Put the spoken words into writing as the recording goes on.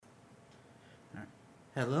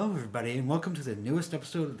Hello, everybody, and welcome to the newest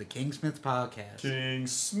episode of the KingSmith podcast.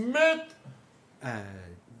 KingSmith! Uh,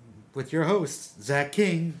 with your hosts, Zach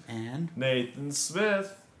King and... Nathan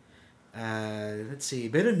Smith. Let's see,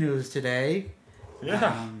 bit of news today.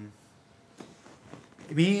 Yeah.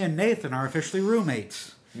 Me and Nathan are officially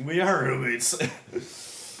roommates. We are roommates.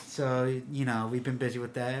 So, we've been busy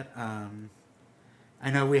with that.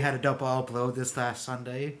 I know we had a double upload this last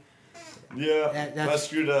Sunday. Yeah, I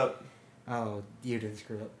screwed up. Oh, you didn't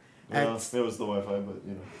screw up. Well, it was the Wi-Fi, but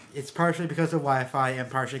It's partially because of Wi-Fi and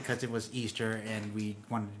partially because it was Easter and we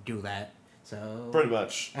wanted to do that. So pretty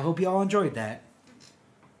much. I hope you all enjoyed that.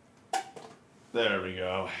 There we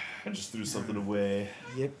go. I just threw something away.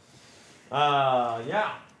 Yep.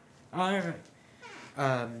 Yeah. Alright.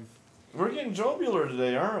 We're getting Jobular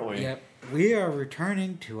today, aren't we? Yep. We are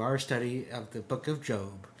returning to our study of the Book of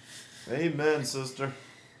Job. Amen, sister.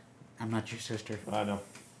 I'm not your sister. I know.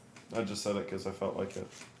 I just said it because I felt like it.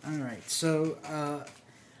 Alright, so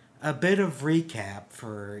a bit of recap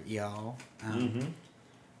for y'all.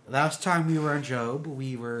 Last time we were in Job,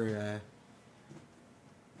 we were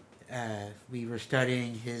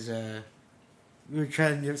studying his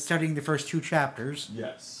studying the first two chapters.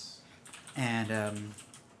 Yes. And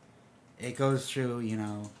it goes through,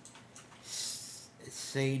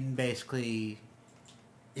 Satan basically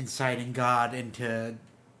inciting God into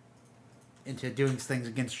doing things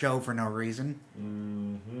against Job for no reason.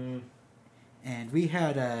 Mm-hmm. And we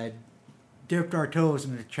had dipped our toes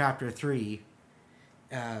into chapter 3,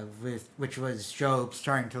 which was Job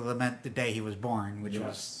starting to lament the day he was born, which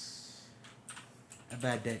was a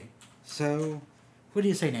bad day. So, what do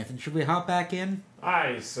you say, Nathan? Should we hop back in?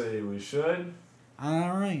 I say we should.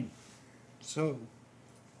 Alright. So.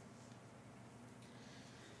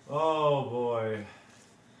 Oh, boy.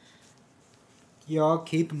 Y'all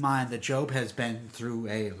keep in mind that Job has been through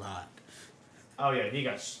a lot. Oh yeah, he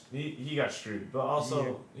got screwed, but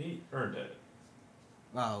also he earned it.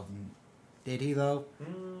 Well, did he though?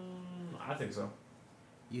 I think so.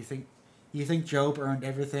 You think Job earned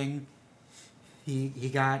everything he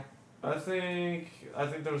got? I think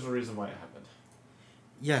there was a reason why it happened.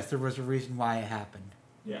 Yes, there was a reason why it happened.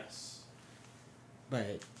 Yes.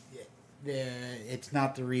 But it's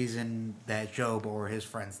not the reason that Job or his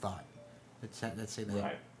friends thought. Let's say that.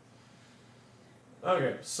 Right.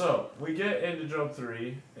 Okay, so we get into Job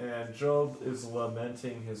 3, and Job is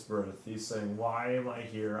lamenting his birth. He's saying, "Why am I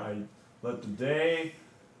here? I let the day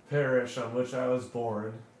perish on which I was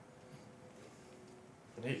born."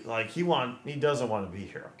 And he doesn't want to be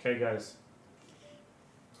here. Okay, guys.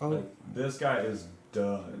 Oh, this guy is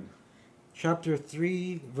done. Chapter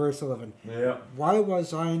 3, verse 11. Yeah. Why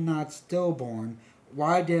was I not stillborn?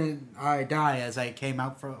 Why didn't I die as I came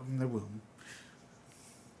out from the womb?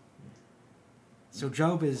 So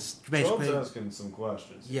Job is basically... Job's asking some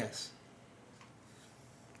questions. Yes.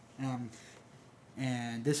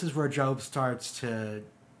 And this is where Job starts to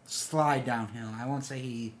slide downhill. I won't say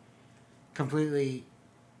he completely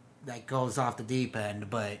goes off the deep end,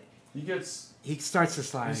 but he starts to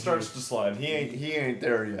slide. He ain't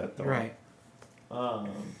there yet, though. Right.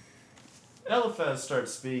 Eliphaz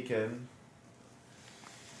starts speaking.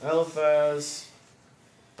 Eliphaz...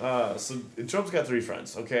 so Job's got 3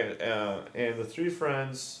 friends, okay? And the 3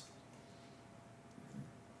 friends,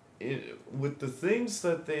 with the things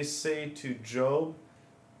that they say to Job,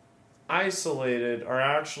 isolated, are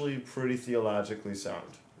actually pretty theologically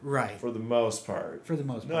sound. Right. For the most part.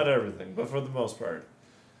 Not everything, but for the most part.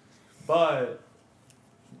 But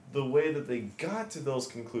the way that they got to those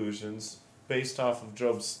conclusions, based off of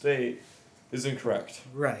Job's state, is incorrect.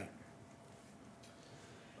 Right.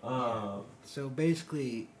 So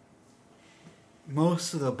basically,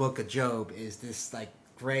 most of the book of Job is this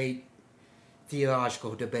great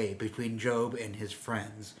theological debate between Job and his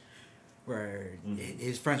friends, where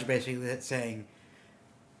his friends are basically saying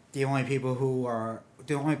the only people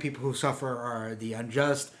who suffer are the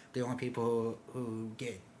unjust. The only people who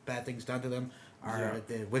get bad things done to them are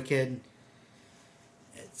the wicked.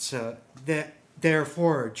 So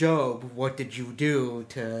therefore, Job, what did you do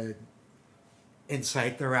to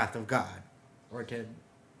incite the wrath of God, or to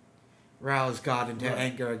rouse God into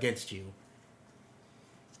anger against you?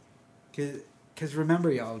 Because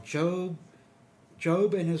remember, y'all, Job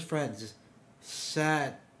and his friends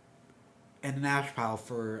sat in an ash pile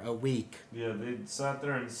for a week. Yeah, they sat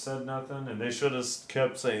there and said nothing, and they should have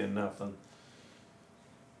kept saying nothing.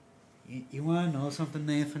 You want to know something,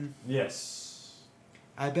 Nathan? Yes.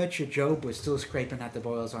 I bet you Job was still scraping at the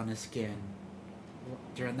boils on his skin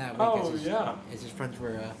during that week as his friends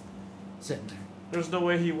were sitting there. There's no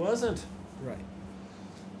way he wasn't. Right.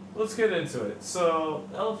 let's get into it. So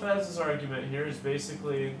Eliphaz's argument here is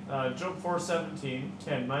basically Job 4:17.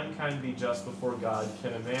 Can mankind be just before God?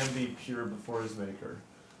 Can a man be pure before his maker?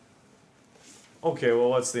 Okay, well,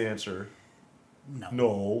 what's the answer? No.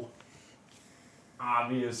 No.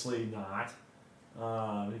 Obviously not.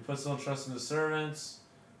 He puts no trust in his servants.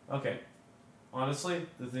 Okay. Honestly,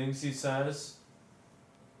 the things he says,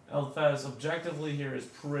 Eliphaz objectively here is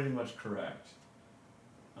pretty much correct.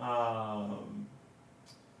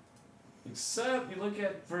 Except you look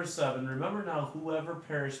at verse 7. Remember now, whoever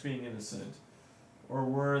perished being innocent, or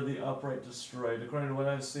were the upright destroyed, according to what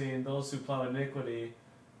I've seen, those who plow iniquity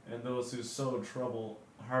and those who sow trouble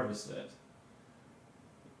harvest it.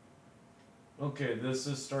 Okay, this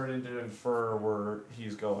is starting to infer where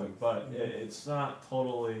he's going, but it's not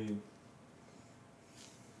totally...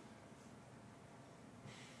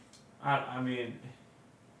 I mean,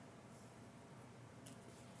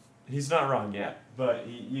 he's not wrong yet, but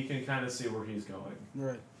you can kind of see where he's going.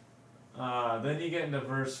 Right. Then you get into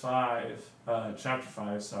verse 5, chapter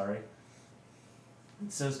 5, sorry.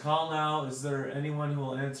 It says, "Call now, is there anyone who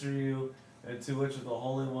will answer you, and to which of the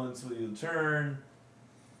holy ones will you turn?"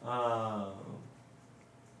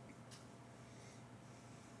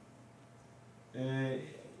 And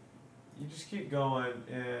you just keep going,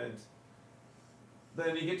 and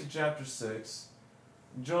then you get to chapter 6.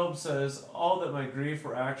 Job says, "All that my grief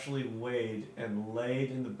were actually weighed and laid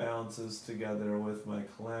in the balances together with my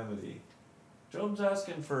calamity." Job's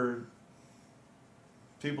asking for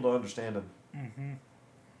people to understand him. Mm-hmm.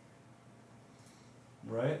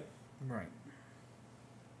 Right? Right.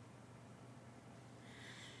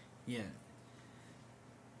 Yeah.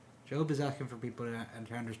 Job is asking for people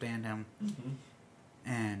to understand him. Mm-hmm.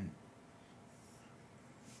 And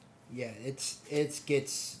yeah, it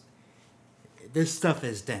gets, this stuff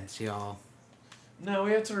is dense, y'all. Now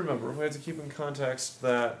we have to remember, we have to keep in context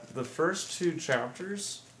that the first 2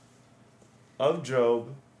 chapters of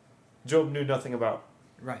Job knew nothing about.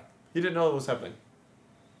 Right. He didn't know what was happening.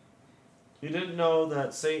 He didn't know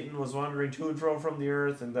that Satan was wandering to and fro from the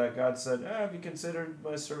earth, and that God said, "Have you considered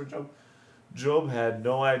my servant Job?" Job had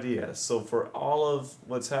no idea. So for all of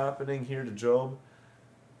what's happening here to Job,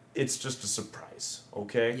 it's just a surprise,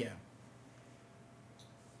 okay? Yeah.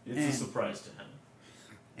 It's a surprise to him.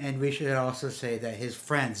 And we should also say that his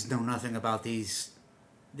friends know nothing about these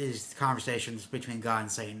conversations between God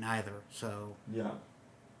and Satan either. So, yeah,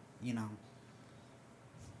 you know,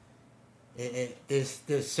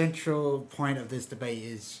 the central point of this debate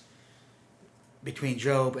is between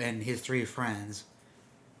Job and his 3 friends,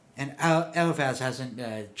 and Eliphaz hasn't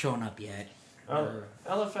shown up yet.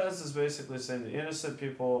 Eliphaz is basically saying the innocent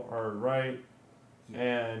people are right,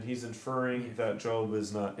 and he's inferring that Job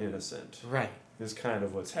is not innocent. Right. Is kind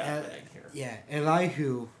of what's happening here. Yeah,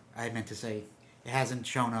 Elihu, I meant to say, it hasn't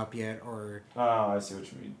shown up yet, or... Oh, I see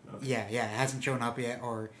what you mean. Okay. Yeah, it hasn't shown up yet,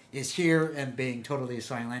 or is here and being totally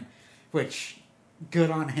silent, which, good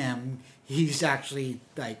on him. He's actually,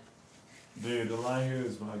 like... Dude, Elihu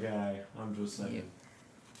is my guy. I'm just saying. Yeah.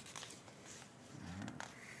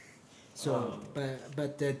 So,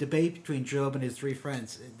 but the debate between Job and his 3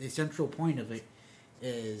 friends, the central point of it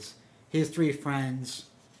is his 3 friends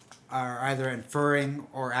are either inferring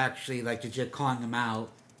or actually like legit calling them out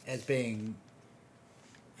as being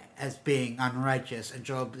unrighteous, and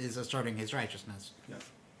Job is asserting his righteousness. Yeah.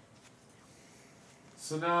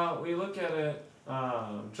 So now we look at it,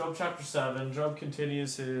 Job chapter 7. Job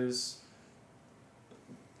continues his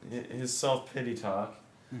self-pity talk.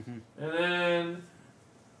 Mm-hmm. And then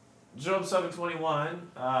Job 7:21,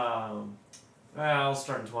 I'll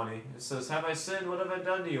start in 20. It says, "Have I sinned? What have I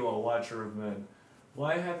done to you, O watcher of men?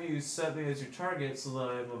 Why have you set me as your target so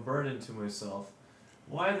that I am a burden to myself?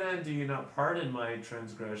 Why then do you not pardon my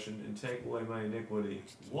transgression and take away my iniquity?"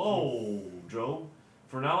 Whoa, Job.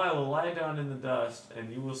 "For now I will lie down in the dust, and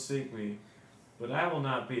you will seek me, but I will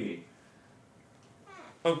not be."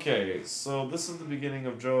 Okay, so this is the beginning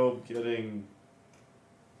of Job getting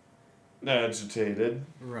agitated.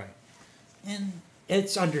 Right. And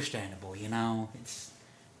it's understandable, you know? It's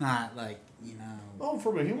not like, you know... Oh,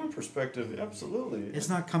 from a human perspective, absolutely. It's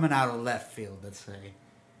not coming out of left field, let's say.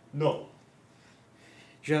 No.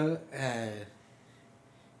 Job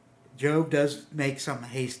does make some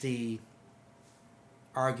hasty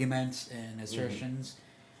arguments and assertions,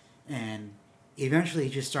 and eventually he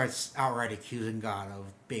just starts outright accusing God of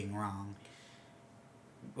being wrong,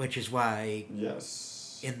 which is why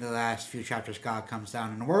in the last few chapters God comes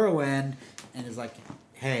down in a whirlwind and is like,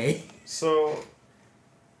 hey. So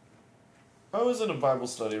I was in a Bible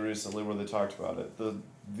study recently where they talked about it. The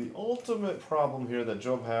ultimate problem here that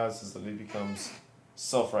Job has is that he becomes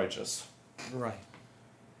self-righteous. Right.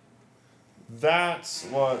 That's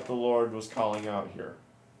what the Lord was calling out here.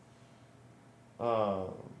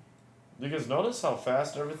 Because notice how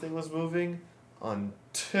fast everything was moving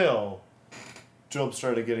until Job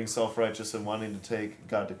started getting self-righteous and wanting to take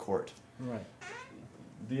God to court. Right.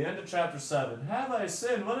 The end of chapter 7. Have I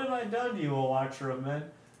sinned? What have I done to you, O watcher of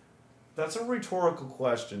men? That's a rhetorical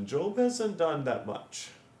question. Job hasn't done that much.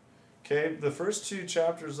 Okay? The first 2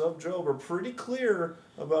 chapters of Job are pretty clear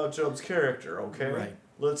about Job's character, okay? Right.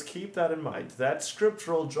 Let's keep that in mind. That's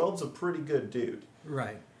scriptural. Job's a pretty good dude.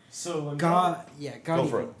 Right. So when God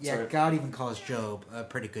God even calls Job a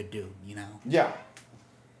pretty good dude, you know. Yeah.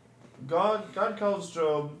 God calls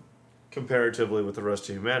Job, comparatively with the rest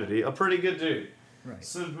of humanity, a pretty good dude. Right.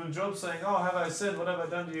 So when Job's saying, "Oh, have I sinned? What have I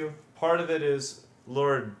done to you?" Part of it is,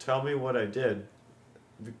 Lord, tell me what I did,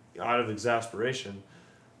 out of exasperation.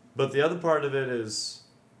 But the other part of it is,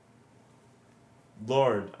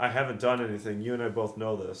 Lord, I haven't done anything. You and I both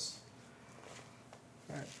know this.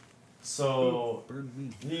 Right. So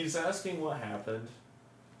he's asking what happened.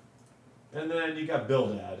 And then you got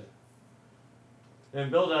Bildad. And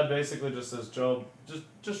Bildad basically just says, Job,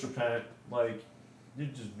 just repent. Like, you're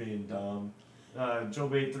just being dumb.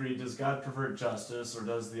 Job 8:3, does God pervert justice, or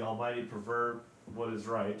does the Almighty pervert what is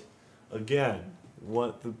right? Again,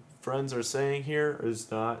 what the friends are saying here is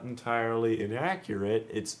not entirely inaccurate.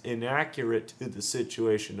 It's inaccurate to the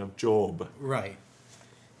situation of Job. Right.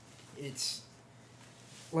 It's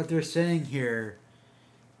what they're saying here.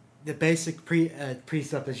 The basic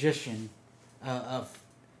presupposition of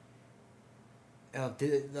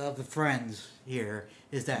the friends here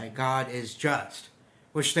is that God is just,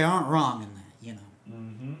 which they aren't wrong in that, you know.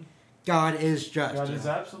 Mm-hmm. God is just. God is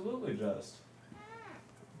absolutely just.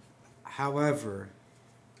 However,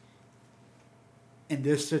 in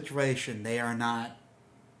this situation, they are not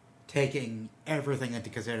taking everything into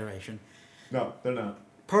consideration. No, they're not.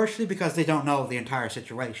 Partially because they don't know the entire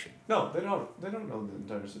situation. No, they don't. They don't know the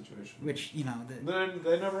entire situation. Which, you know,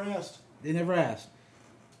 They never asked. They never asked.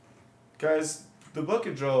 Guys, the book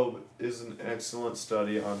of Job is an excellent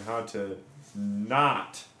study on how to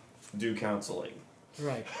not do counseling.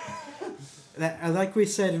 Right. Like we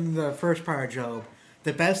said in the first part of Job,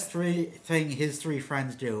 the best thing his 3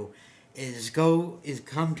 friends do is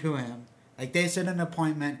come to him. Like, they set an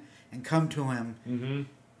appointment and come to him. Mm-hmm.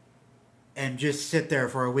 And just sit there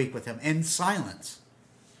for a week with him in silence.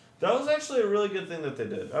 That was actually a really good thing that they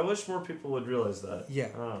did. I wish more people would realize that. Yeah.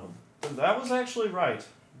 That was actually right.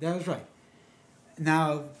 That was right.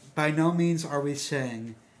 Now, by no means are we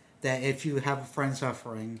saying that if you have a friend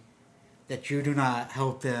suffering, that you do not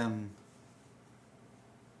help them,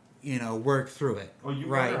 you know, work through it. Oh, you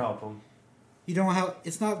right? better help them. You don't help.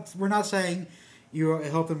 It's not. We're not saying you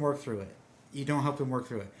help them work through it. You don't help them work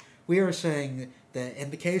through it. We are saying that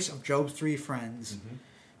in the case of Job's 3 friends,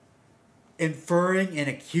 inferring and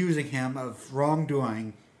accusing him of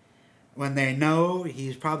wrongdoing when they know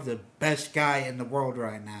he's probably the best guy in the world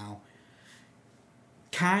right now,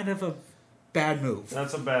 kind of a bad move.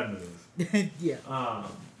 That's a bad move. Yeah.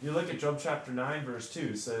 You look at Job chapter 9, verse 2,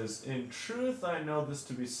 it says, "In truth I know this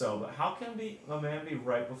to be so, but how can a man be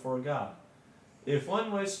right before God? If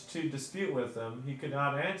one wished to dispute with him, he could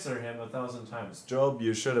not answer him 1,000 times." Job,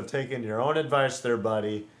 you should have taken your own advice there,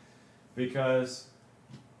 buddy. Because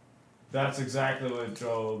that's exactly what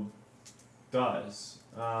Job does.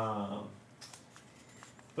 But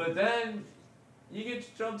then you get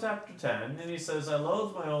to Job chapter 10, and he says, "I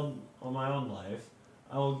loathe my own life.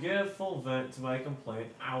 I will give full vent to my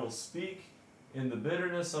complaint. I will speak in the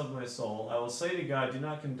bitterness of my soul. I will say to God, do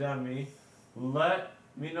not condemn me. Let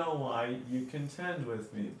me know why you contend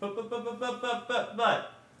with me." But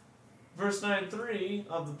verse 9:3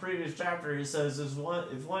 of the previous chapter, he says, if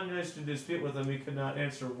one wished to dispute with him, he could not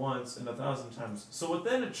answer once and 1,000 times. So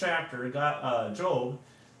within a chapter, Job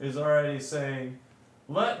is already saying,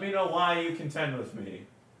 let me know why you contend with me.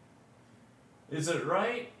 Is it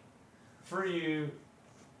right for you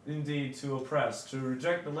indeed to oppress, to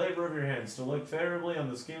reject the labor of your hands, to look favorably on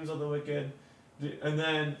the schemes of the wicked? And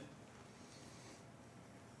then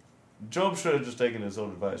Job should have just taken his own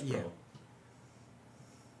advice, bro.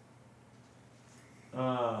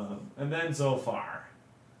 Yeah. And then Zophar.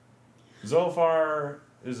 Zophar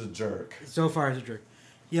is a jerk. Zophar is a jerk.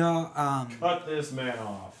 Yeah. Cut this man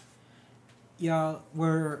off. Yeah,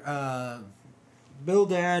 where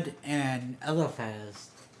Bildad and Eliphaz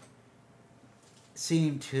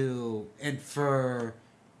seem to infer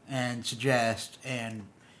and suggest and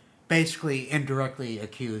basically indirectly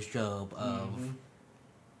accuse Job of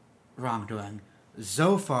wrongdoing.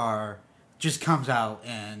 Zophar just comes out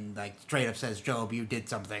and like straight up says, "Job, you did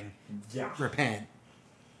something. Yeah. Repent."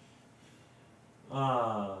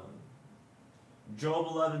 Job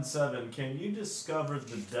 11:7. Can you discover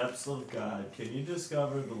the depths of God? Can you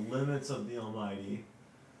discover the limits of the Almighty?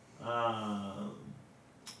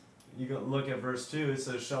 You go look at verse 2. It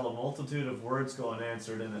says, "Shall a multitude of words go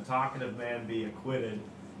unanswered, and a talkative man be acquitted?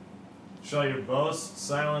 Shall your boast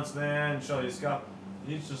silence, man? Shall you scoff?"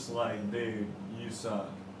 He's just like, dude, you suck.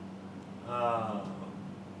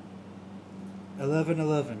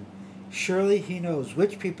 11:11. Surely he knows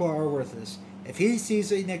which people are worthless. If he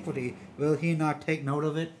sees iniquity, will he not take note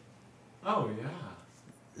of it? Oh, yeah.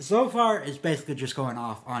 So far, it's basically just going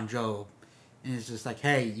off on Job. And it's just like,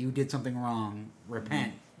 hey, you did something wrong.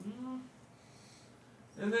 Repent. Mm-hmm.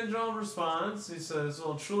 And then Job responds. He says,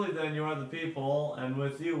 "Well, truly then you are the people, and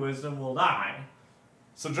with you wisdom will die."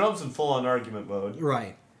 So Job's in full-on argument mode.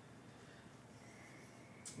 Right.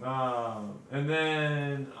 And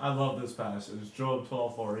then I love this passage, Job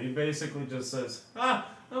 12:4. He basically just says, I'm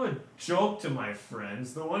a joke to my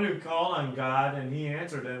friends. The one who called on God and he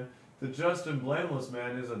answered him, the just and blameless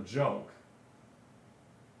man, is a joke.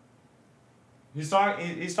 He's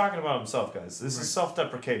talking about himself, guys. This is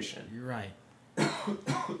self-deprecation. You're right.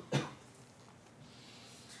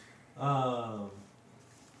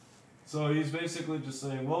 So he's basically just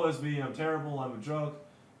saying, "Woe is me, I'm terrible, I'm a joke,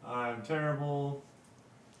 I'm terrible."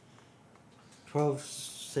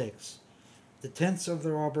 12:6. The tents of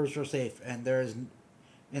the robbers are safe, and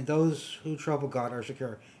those who trouble God are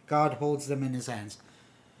secure. God holds them in his hands.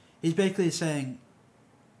 He's basically saying,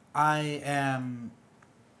 I am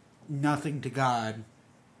nothing to God,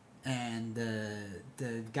 and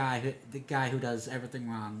the guy who does everything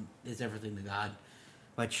wrong is everything to God.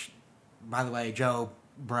 Which, by the way, Job,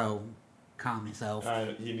 bro, calm yourself.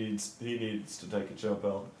 He needs to take a chill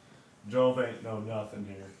pill. Job ain't no nothing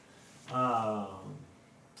here.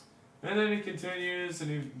 And then he continues and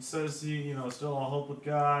he says he, still all hope with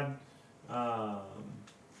God.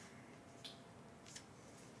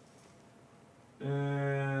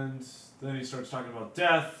 And then he starts talking about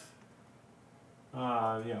death.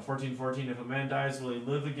 14:14. If a man dies, will he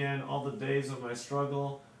live again? All the days of my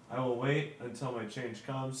struggle, I will wait until my change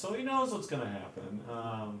comes. So he knows what's going to happen.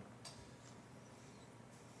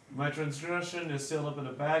 My transgression is sealed up in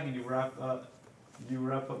a bag, and you wrap up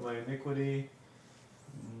my iniquity.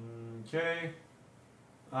 Okay.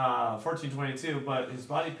 14:22. But his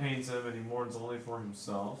body pains him, and he mourns only for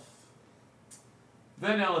himself.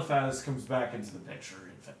 Then Eliphaz comes back into the picture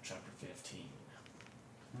in chapter 15.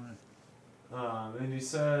 Right. And he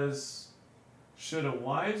says, "Should a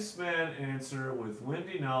wise man answer with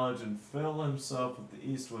windy knowledge and fill himself with the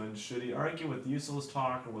east wind? Should he argue with useless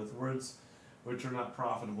talk or with words which are not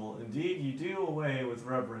profitable? Indeed, you do away with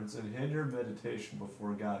reverence and hinder meditation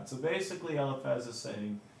before God." So basically, Eliphaz is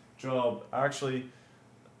saying, Job, actually,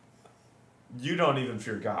 you don't even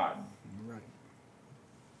fear God. Right.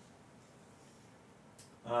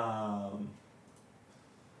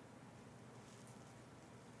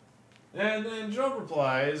 And then Job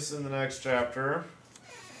replies in the next chapter.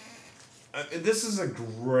 This is a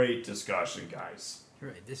great discussion, guys.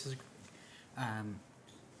 Right. This is.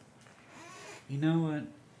 You know what,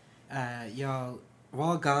 y'all?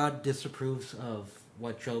 While God disapproves of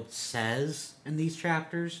what Job says in these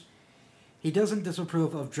chapters, he doesn't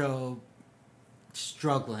disapprove of Job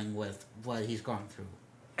struggling with what he's going through.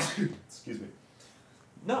 Excuse me.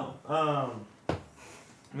 No. I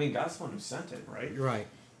mean, God's the one who sent it, right? Right.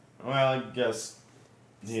 Well, I guess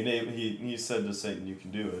he said to Satan, "You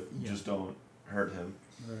can do it. Yeah. Just don't hurt him,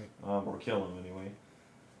 Right. or kill him anyway."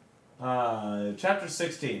 Chapter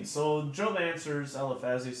 16. So Job answers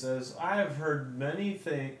Eliphaz. He says, "I have heard many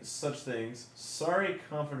such things. Sorry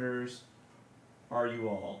comforters are you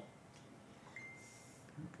all."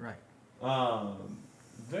 Right.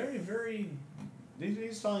 Very, very.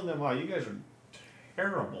 He's telling them, "Wow, you guys are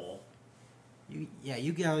terrible."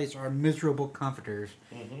 You guys are miserable comforters.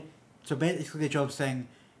 Mm-hmm. So basically, Job's saying,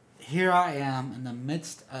 here I am in the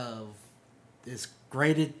midst of this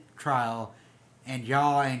graded trial, and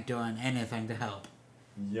y'all ain't doing anything to help.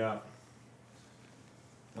 Yeah.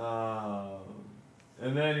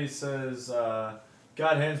 And then he says, "God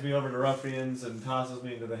hands me over to ruffians and tosses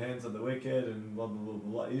me into the hands of the wicked," and blah, blah,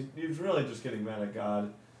 blah, blah. He's really just getting mad at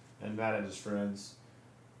God and mad at his friends.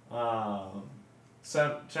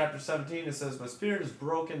 Chapter 17, it says, "My spirit is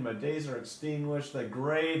broken, my days are extinguished, the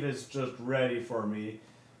grave is just ready for me.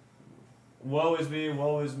 Woe is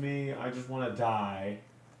me, I just want to die."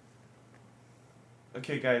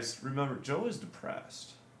 Okay, guys, remember, Joe is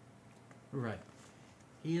depressed. Right.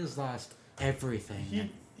 He has lost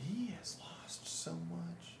everything. He has lost so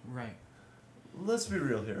much. Right. Let's be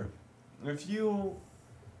real here. If you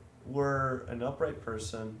were an upright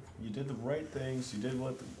person, you did the right things, you did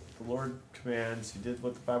what the Lord commands. You did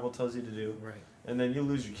what the Bible tells you to do. Right. And then you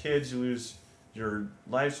lose your kids, you lose your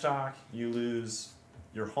livestock, you lose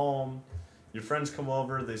your home. Your friends come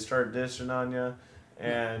over, they start dishing on you,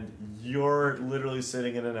 and you're literally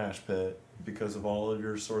sitting in an ash pit because of all of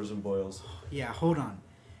your sores and boils. Yeah, hold on.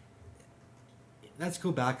 Let's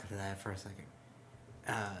go back to that for a second.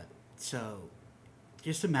 So,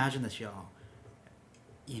 just imagine this, y'all.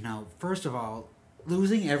 You know, first of all,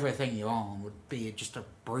 losing everything you own would be just a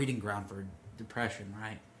breeding ground for depression,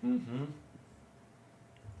 right? Mm-hmm.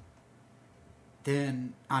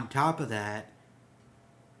 Then, on top of that,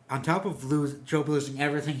 on top of Job losing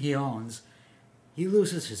everything he owns, he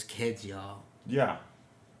loses his kids, y'all. Yeah.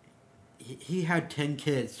 He had 10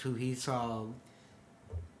 kids who he saw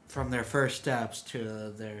from their first steps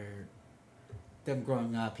to them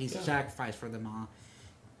growing up. He sacrificed for them all.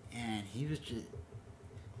 And he was just...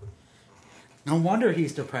 No wonder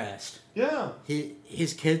he's depressed. Yeah.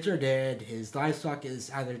 His kids are dead. His livestock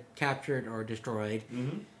is either captured or destroyed.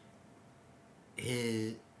 Mm-hmm.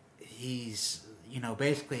 He's,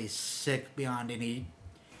 basically sick beyond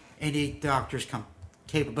any doctor's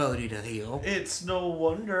capability to heal. It's no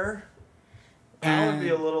wonder. I would be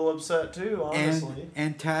a little upset too, honestly.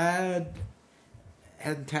 And to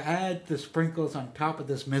add the sprinkles on top of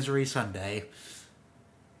this misery Sunday.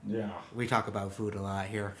 Yeah. We talk about food a lot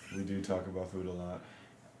here. We do talk about food a lot.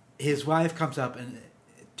 His wife comes up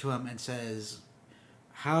to him and says,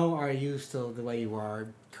 "How are you still the way you are?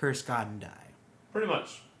 Curse God and die." Pretty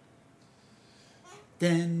much.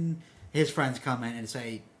 Then his friends come in and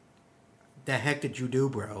say, "The heck did you do,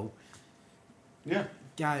 bro?" Yeah.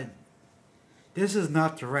 God, this is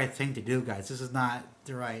not the right thing to do, guys. This is not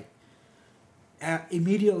the right...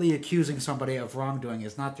 immediately accusing somebody of wrongdoing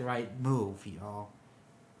is not the right move, y'all.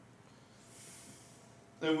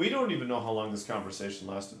 And we don't even know how long this conversation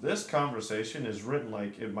lasted. This conversation is written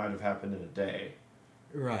like it might have happened in a day.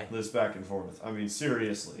 Right. This back and forth. I mean,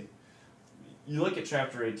 seriously. You look at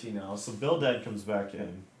chapter 18 now. So Bildad comes back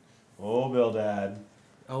in. Oh, Bildad.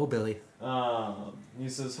 Oh, Billy. He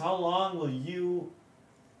says, "How long will you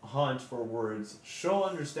hunt for words? Show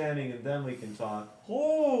understanding and then we can talk."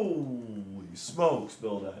 Holy smokes,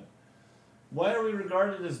 Bildad. "Why are we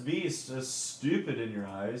regarded as beasts, as stupid in your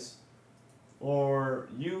eyes? Or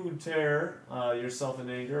you tear yourself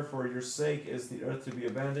in anger, for your sake is the earth to be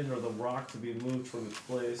abandoned, or the rock to be moved from its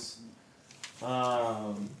place.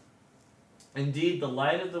 Indeed, the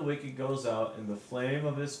light of the wicked goes out, and the flame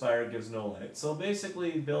of his fire gives no light." So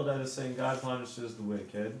basically, Bildad is saying God punishes the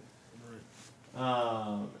wicked.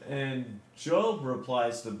 And Job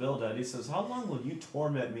replies to Bildad. He says, "How long will you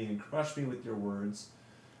torment me and crush me with your words?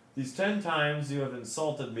 These 10 times you have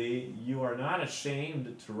insulted me. You are not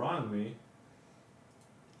ashamed to wrong me."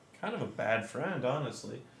 Kind of a bad friend,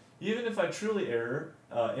 honestly. "Even if I truly erred,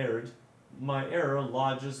 my error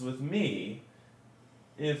lodges with me.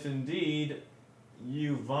 If indeed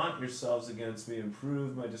you vaunt yourselves against me and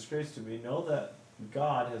prove my disgrace to me, know that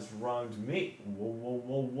God has wronged me."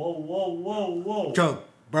 Whoa. Job,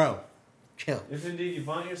 bro, chill. "If indeed you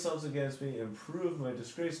vaunt yourselves against me and prove my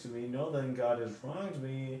disgrace to me, know then God has wronged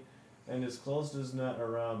me, and his closed his net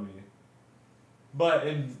around me." But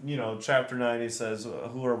in, chapter 9 he says,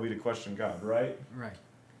 who are we to question God, right? Right.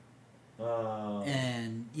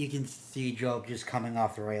 And you can see Job just coming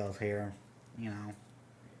off the rails here,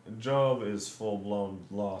 Job is full-blown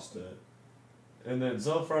lost it. And then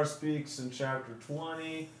Zophar speaks in chapter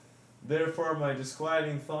 20, "Therefore my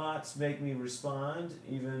disquieting thoughts make me respond,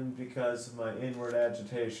 even because of my inward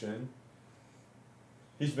agitation."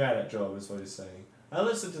 He's mad at Job, is what he's saying. "I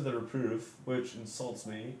listen to the reproof, which insults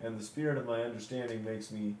me, and the spirit of my understanding makes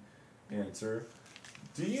me answer.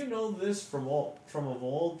 Do you know this from of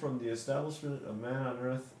old, from the establishment of man on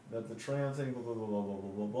earth, that the triumphing blah, blah, blah, blah,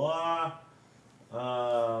 blah, blah,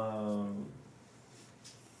 blah.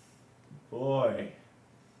 Boy.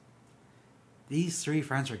 These 3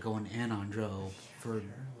 friends are going in on Job for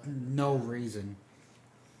no reason.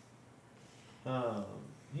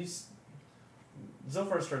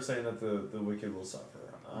 Zophar starts saying that the wicked will suffer.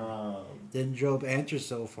 Then Job answers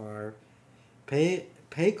Zophar,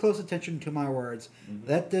 Pay close attention to my words. Mm-hmm.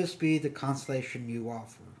 Let this be the consolation you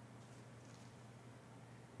offer."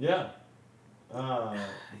 Yeah.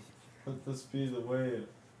 "Let this be the way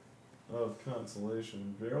of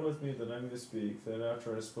consolation. Bear with me that I may speak, that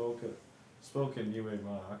after I spoken you may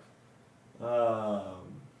mock."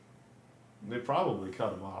 They probably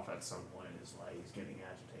cut him off at some point, is why he's getting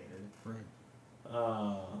agitated. Right.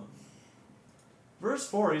 Verse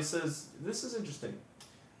 4, he says, this is interesting.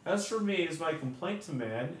 "As for me, is my complaint to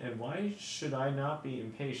man, and why should I not be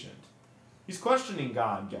impatient?" He's questioning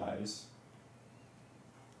God, guys.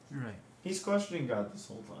 Right. He's questioning God this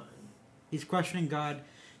whole time. He's questioning God,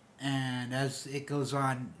 and as it goes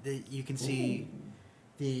on, you can see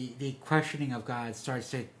the questioning of God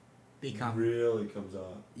starts to become really comes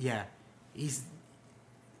up. Yeah, he's.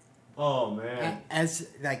 Oh man! As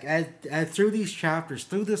through these chapters,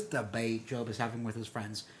 through this debate Job is having with his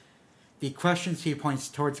friends, the questions he points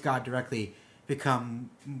towards God directly become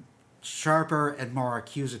sharper and more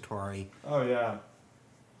accusatory. Oh yeah.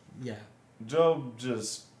 Yeah. Job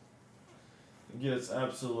just gets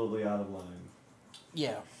absolutely out of line.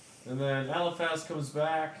 Yeah. And then Eliphaz comes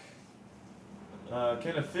back.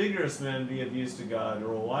 Can a vigorous man be of use to God,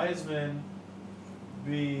 or a wise man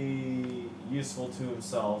be useful to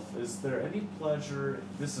himself? Is there any pleasure,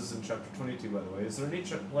 this is in chapter 22 by the way, is there any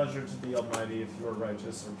pleasure to the Almighty if you are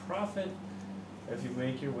righteous, or profit if you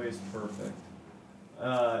make your ways perfect?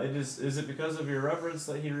 Is it because of your reverence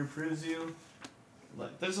that he reproves you?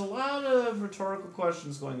 There's a lot of rhetorical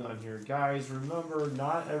questions going on here. Guys, remember,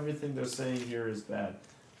 not everything they're saying here is bad.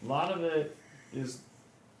 A lot of it is,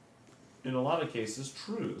 in a lot of cases,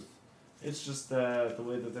 truth. It's just that the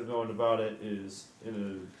way that they're going about it is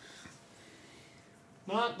in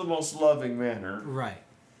a not the most loving manner. Right.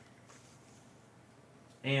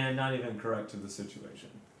 And not even correct to the situation.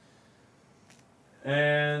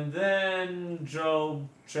 And then Job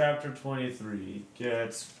chapter 23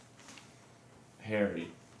 gets hairy.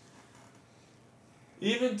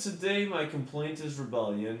 Even today my complaint is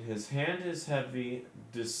rebellion. His hand is heavy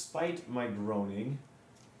despite my groaning.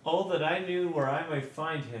 Oh, that I knew where I might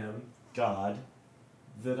find him, God,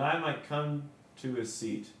 that I might come to his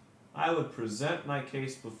seat. I would present my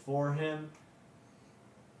case before him.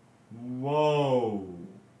 Whoa.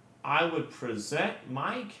 I would present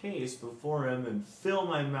my case before him and fill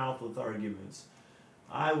my mouth with arguments.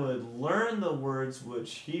 I would learn the words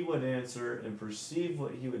which he would answer and perceive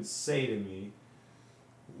what he would say to me.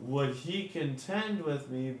 Would he contend with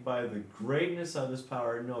me by the greatness of his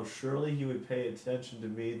power? No, surely he would pay attention to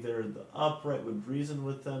me. There the upright would reason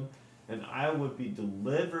with them, and I would be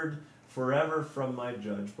delivered forever from my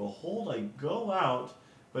judge. Behold, I go out,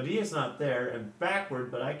 but he is not there, and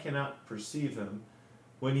backward, but I cannot perceive him.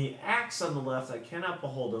 When he acts on the left, I cannot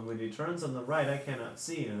behold him. When he turns on the right, I cannot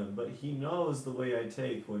see him. But he knows the way I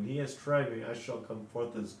take. When he has tried me, I shall come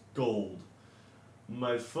forth as gold.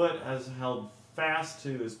 My foot has held fast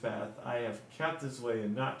to his path. I have kept his way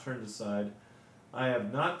and not turned aside. I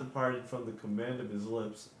have not departed from the command of his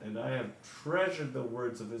lips, and I have treasured the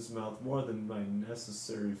words of his mouth more than my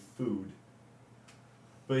necessary food.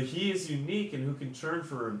 But he is unique, and who can turn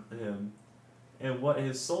for him? And what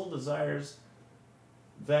his soul desires,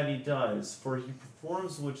 that he does, for he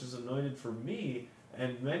performs which is anointed for me,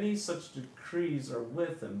 and many such decrees are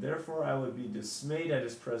with him. Therefore I would be dismayed at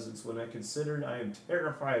his presence when I considered I am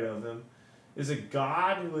terrified of him. Is it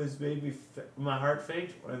God who has made me my heart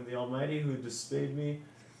faint, and the Almighty who dismayed me?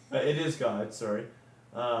 It is God, sorry.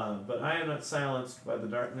 But I am not silenced by the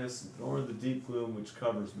darkness, nor the deep gloom which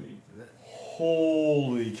covers me.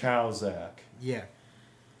 Holy cow, Zach. Yeah.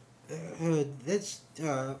 That's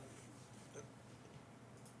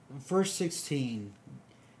verse 16.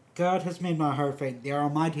 God has made my heart faint. The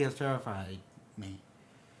Almighty has terrified me.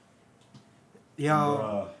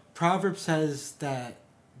 Proverbs says that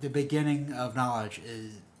the beginning of knowledge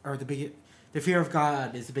is, or the fear of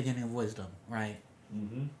God is the beginning of wisdom, right?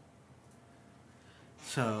 Mm-hmm.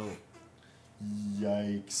 So,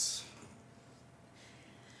 yikes.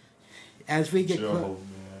 As we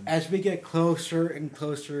get closer and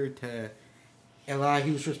closer to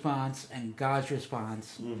Elihu's response and God's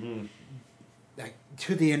response, like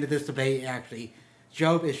to the end of this debate, actually,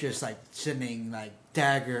 Job is just like sending like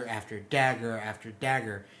dagger after dagger after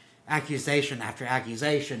dagger, accusation after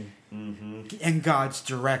accusation, in God's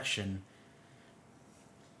direction.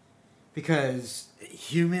 Because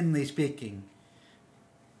humanly speaking,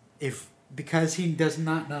 because he does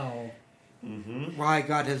not know why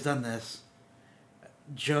God has done this,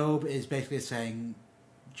 Job is basically saying,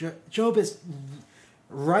 Job is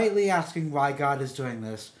rightly asking why God is doing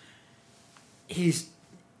this. He's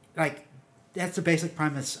like, that's the basic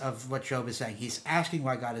premise of what Job is saying. He's asking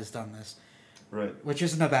why God has done this. Right. Which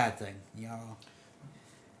isn't a bad thing, you know.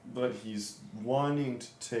 But he's wanting to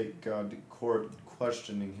take God to court,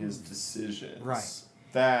 questioning his decisions. Right.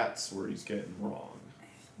 That's where he's getting wrong.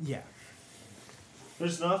 Yeah.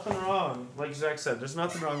 There's nothing wrong, like Zach said, there's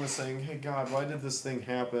nothing wrong with saying, hey God, why did this thing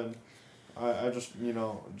happen? I just,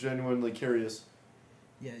 genuinely curious.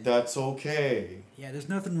 Yeah. That's okay. Yeah, there's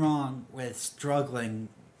nothing wrong with struggling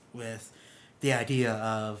with the idea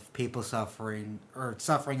of people suffering, or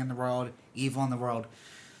suffering in the world, evil in the world.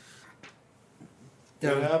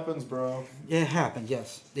 It happens, bro. It happens,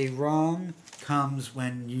 yes. The wrong comes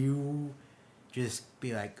when you just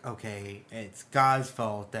be like, okay, it's God's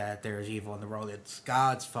fault that there's evil in the world. It's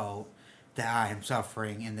God's fault that I am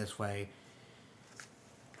suffering in this way.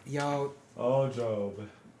 Yo, Oh, Job.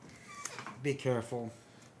 be careful.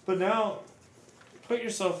 But now, put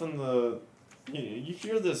yourself in the... You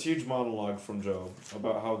hear this huge monologue from Job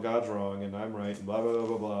about how God's wrong and I'm right and blah, blah, blah,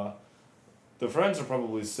 blah, blah. The friends are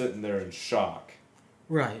probably sitting there in shock.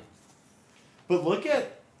 Right. But look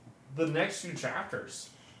at the next few chapters.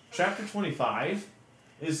 Chapter 25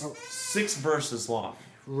 is 6 verses long.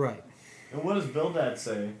 Right. And what does Bildad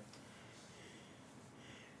say?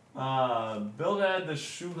 Bildad the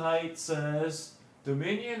Shuhite says,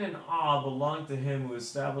 "Dominion and awe belong to him who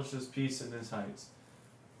establishes peace in his heights.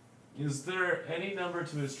 Is there any number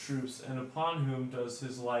to his troops, and upon whom does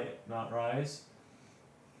his light not rise?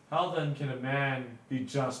 How then can a man be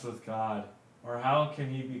just with God? Or how can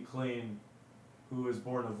he be clean who is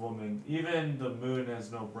born of woman? Even the moon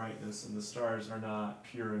has no brightness, and the stars are not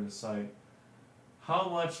pure in his sight. How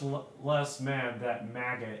much less man that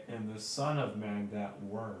maggot, and the son of man that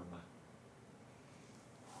worm?"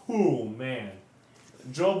 Whew, man.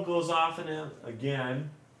 Job goes off in him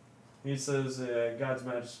again. He says God's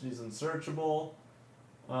majesty is unsearchable.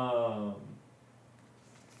 And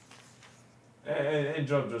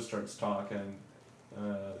Job just starts talking.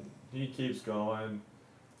 He keeps going.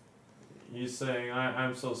 He's saying,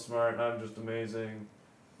 I'm so smart, I'm just amazing.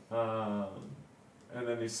 And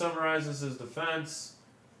then he summarizes his defense.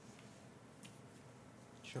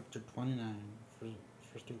 Chapter 29.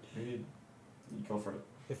 First two. You go for it.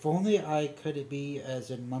 If only I could be as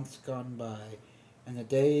in months gone by, and the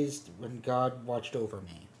days when God watched over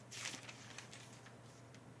me.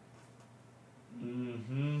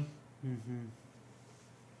 Mm-hmm. Mm-hmm.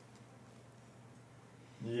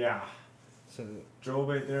 Yeah. So,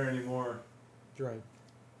 Job ain't there anymore. right.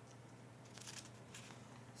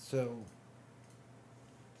 So,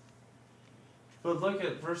 But look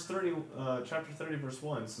at verse 30, chapter 30, verse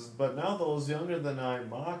 1. It says, "But now those younger than I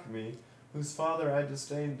mock me, whose father I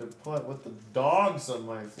disdained to put with the dogs on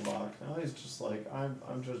my flock." Now he's just like,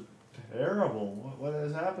 I'm just terrible. What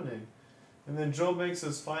is happening? And then Job makes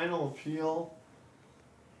his final appeal.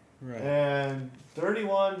 right. And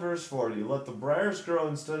 31, verse 40. "Let the briars grow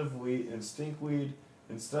instead of wheat, and stinkweed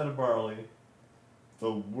instead of barley.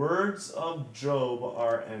 The words of Job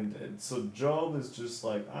are ended." So Job is just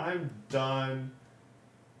like, I'm done.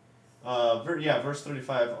 Verse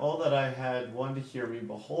 35. "All that I had one to hear me,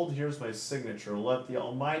 behold, here's my signature. Let the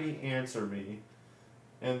Almighty answer me,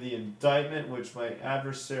 and the indictment which my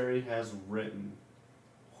adversary has written."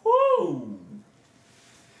 Whoo!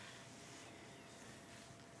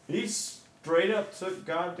 He straight up took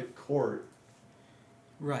God to court.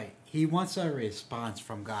 Right. He wants a response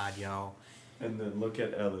from God, y'all. And then look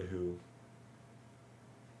at Elihu.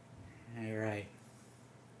 All right.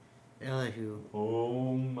 Elihu.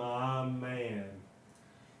 Oh, my man.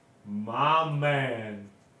 My man.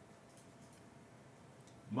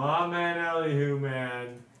 My man Elihu,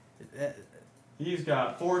 man. He's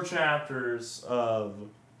got 4 chapters of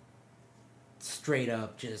Straight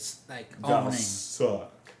up, just like gotta owning.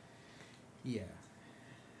 suck. Yeah.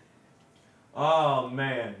 Oh,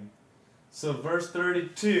 man. So verse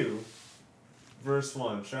 32, verse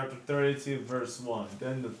 1. Chapter 32, verse 1.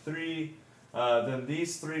 Then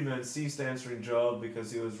these 3 men ceased answering Job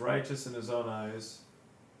because he was righteous in his own eyes.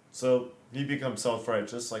 So he becomes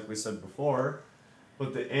self-righteous, like we said before.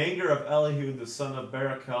 But the anger of Elihu, the son of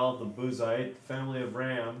Barachel, the Buzite, family of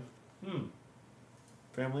Ram,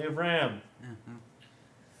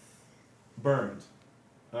 burned.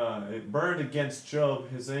 It burned against Job.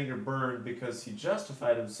 His anger burned because he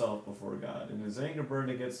justified himself before God. And his anger burned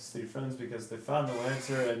against his 3 friends because they found no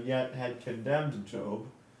answer and yet had condemned Job.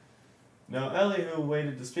 Now Elihu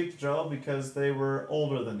waited to speak to Job because they were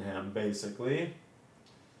older than him, basically.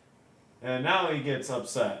 And now he gets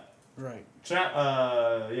upset. Right.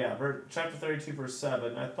 Chapter 32, verse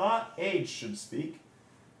 7. "I thought age should speak,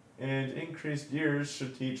 and increased years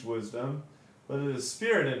should teach wisdom. But it is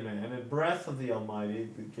spirit in man, and breath of the Almighty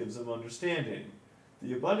that gives him understanding.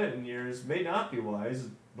 The abundant in years may not be wise,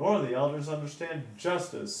 nor the elders understand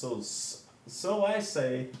justice. So I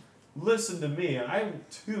say, listen to me, I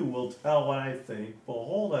too will tell what I think.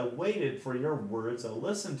 Behold, I waited for your words, I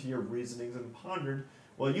listened to your reasonings, and pondered,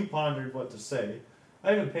 while you pondered what to say.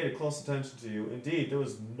 I even paid a close attention to you. Indeed, there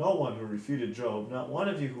was no one who refuted Job, not one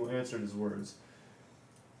of you who answered his words.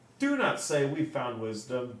 Do not say, we found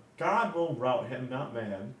wisdom. God will rout him, not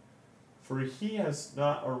man. For he has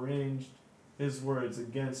not arranged his words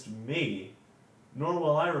against me. nor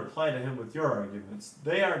will I reply to him with your arguments.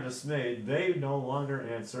 They are dismayed, they no longer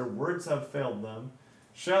answer, words have failed them.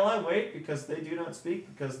 Shall I wait because they do not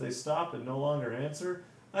speak, because they stop and no longer answer?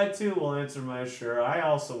 I too will answer my share, I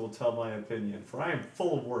also will tell my opinion, for I am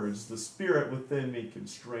full of words, the spirit within me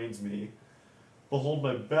constrains me. Behold,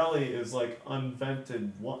 my belly is like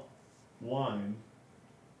unvented wine.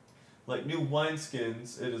 Like new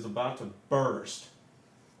wineskins, it is about to burst.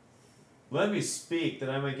 Let me speak, that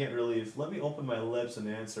I may get relief. Let me open my lips and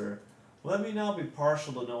answer. Let me now be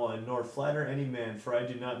partial to no one, nor flatter any man, for I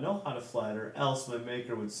do not know how to flatter, else my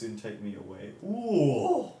Maker would soon take me away.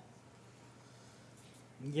 Ooh!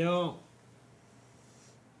 Yo.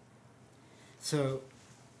 So,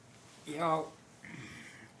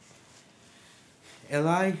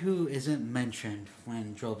 Elihu isn't mentioned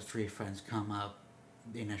when Job's three friends come up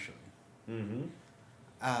initially. Mm-hmm.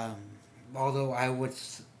 Although I would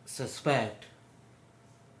suspect,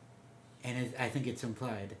 and I think it's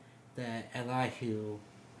implied, that Elihu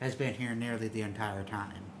has been here nearly the entire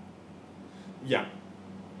time. Yeah.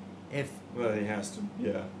 Well, he has to,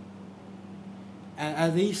 yeah.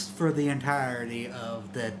 At least for the entirety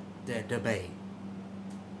of the debate.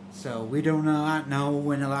 So we do not know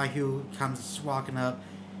when Elihu comes walking up.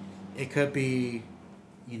 It could be,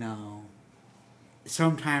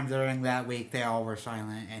 sometime during that week they all were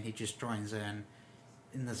silent and he just joins in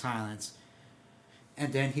the silence.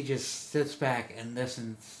 And then he just sits back and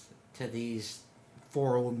listens to these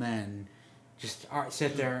four old men just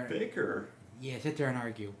sit there. Baker. Yeah, sit there and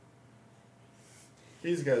argue.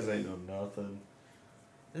 These guys ain't know nothing.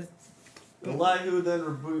 Elihu then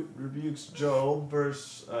rebukes Job,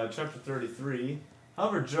 chapter 33.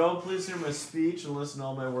 However, Job, please hear my speech and listen to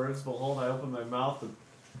all my words. Behold, I open my mouth,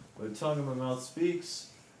 the tongue of my mouth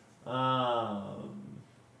speaks. Oh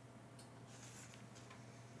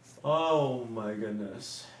my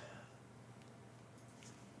goodness.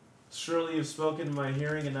 Surely you've spoken in my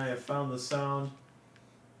hearing, and I have found the sound,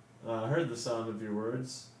 heard the sound of your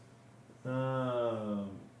words.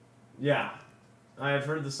 Yeah. I have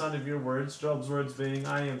heard the sound of your words, Job's words being,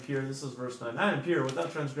 I am pure, this is verse 9, I am pure,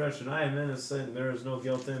 without transgression, I am innocent, and there is no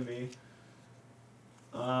guilt in me.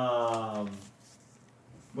 Well,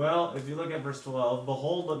 if you look at verse 12,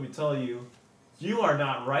 behold, let me tell you, you are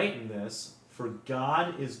not right in this, for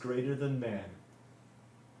God is greater than man.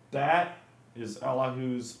 That is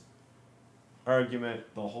Elihu's argument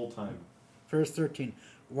the whole time. Verse 13,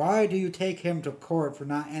 why do you take him to court for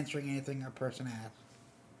not answering anything a person asks?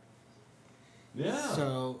 Yeah.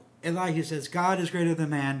 So Elihu says God is greater than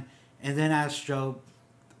man, and then asks Job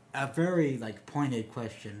a very pointed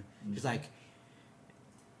question. Mm-hmm. He's like,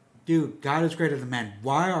 dude, God is greater than man.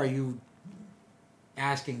 Why are you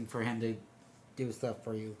asking for him to do stuff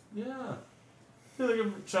for you? Yeah. Look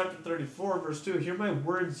at chapter 34, verse 2. Hear my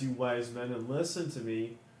words, you wise men, and listen to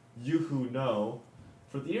me, you who know.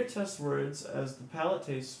 For the ear tests words as the palate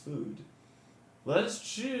tastes food. Let us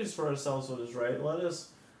choose for ourselves what is right. Let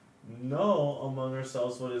us know among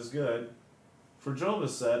ourselves what is good. For Job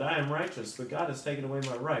has said, I am righteous, but God has taken away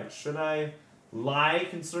my right. Should I lie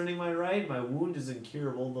concerning my right? My wound is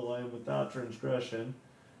incurable, though I am without transgression.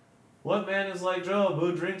 What man is like Job,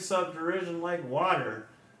 who drinks up derision like water,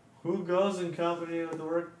 who goes in company with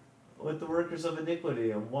the workers of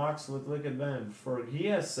iniquity, and walks with wicked men? For he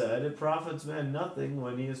has said, it profits man nothing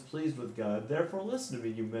when he is pleased with God. Therefore listen to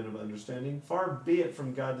me, you men of understanding. Far be it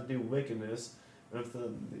from God to do wickedness, and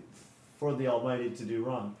for the Almighty to do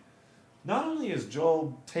wrong. Not only is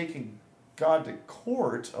Job taking God to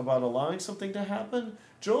court about allowing something to happen,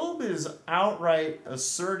 Job is outright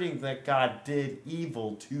asserting that God did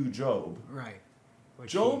evil to Job. Right.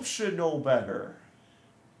 Job should know better.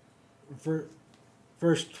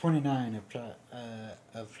 Verse 29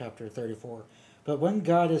 of chapter 34. But when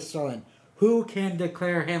God is silent, who can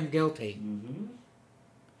declare him guilty? Mm-hmm.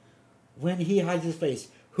 When he hides his face,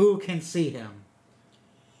 who can see him?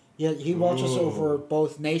 Yet he watches over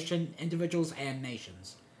both individuals and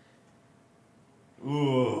nations.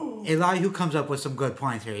 Ooh. Elihu comes up with some good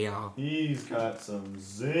points here, y'all. He's got some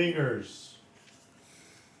zingers.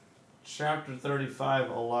 Chapter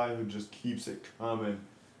 35, Elihu just keeps it coming.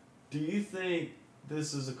 Do you think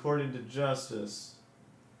this is according to justice?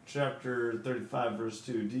 Chapter 35, verse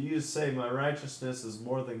 2. Do you say my righteousness is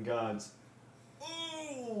more than God's?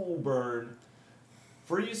 Ooh, burn.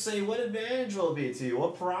 For you say, what advantage will it be to you?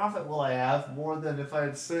 What profit will I have more than if I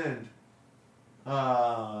had sinned?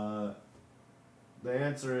 The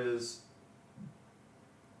answer is,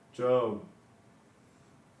 Job,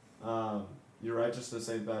 your righteousness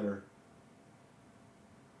ain't better.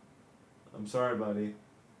 I'm sorry, buddy.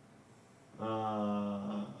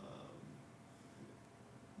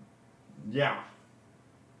 Yeah.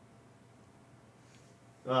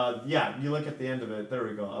 Yeah, you look at the end of it. There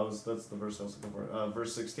we go. That's the verse I was looking for.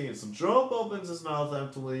 Verse 16. So Job opens his mouth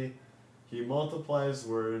emptily. He multiplies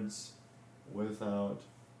words without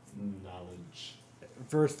knowledge.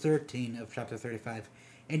 Verse 13 of chapter 35.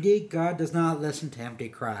 Indeed, God does not listen to empty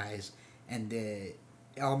cries, and the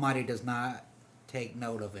Almighty does not take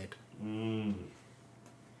note of it.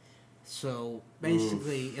 So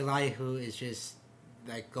basically, Elihu is just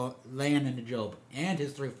like laying into Job and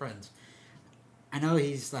his three friends. I know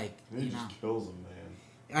he's like, he just kills him, man.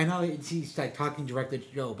 I know he's like talking directly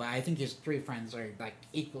to Job, but I think his three friends are like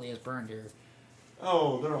equally as burned here.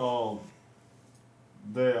 Oh,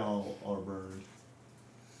 they all are burned.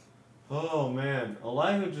 Oh man,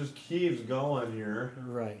 Elihu just keeps going here.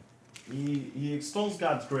 Right. He extols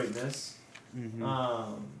God's greatness. Mm-hmm.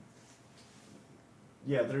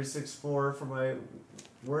 36:4. For my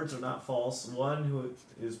words are not false. One who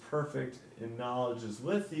is perfect in knowledge is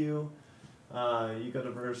with you. You go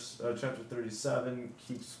to chapter 37.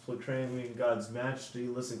 Keeps proclaiming God's majesty.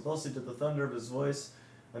 Listen closely to the thunder of His voice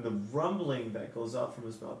and the rumbling that goes out from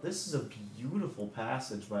His mouth. This is a beautiful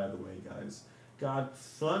passage, by the way, guys. God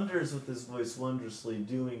thunders with His voice wondrously,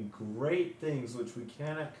 doing great things which we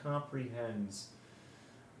cannot comprehend.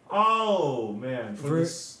 Oh, man.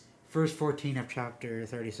 Verse 14 of chapter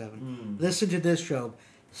 37. Listen to this, Job.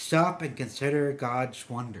 Stop and consider God's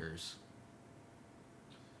wonders.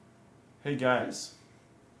 Hey, guys.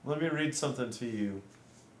 Let me read something to you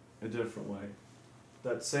a different way.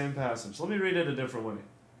 That same passage. Let me read it a different way.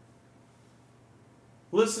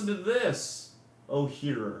 Listen to this, O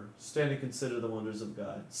hearer, stand and consider the wonders of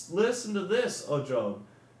God. Listen to this, O Job.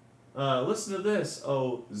 Listen to this,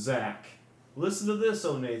 O Zach. Listen to this,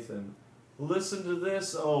 O Nathan. Listen to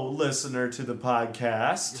this, O listener to the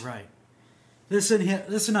podcast. Right.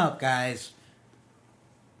 Listen up, guys.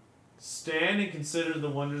 Stand and consider the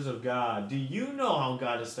wonders of God. Do you know how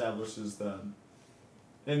God establishes them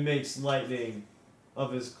and makes lightning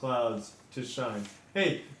of His clouds to shine?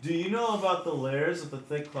 Hey, do you know about the layers of the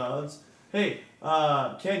thick clouds? Hey,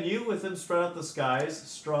 can you with Him spread out the skies,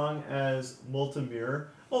 strong as molten mirror?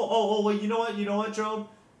 Wait, you know what, Job?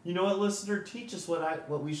 You know what, listener? Teach us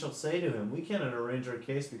what we shall say to Him. We cannot arrange our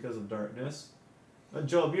case because of darkness.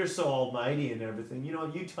 Job, you're so almighty and everything. You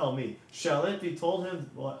know, you tell me. Shall it be told Him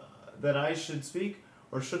that I should speak?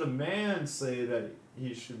 Or should a man say that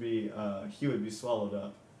he would be swallowed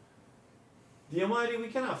up? The Almighty, we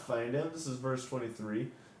cannot find Him. This is verse 23.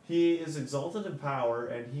 He is exalted in power,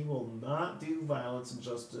 and He will not do violence and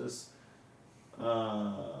justice.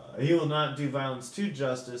 He will not do violence to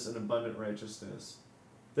justice and abundant righteousness.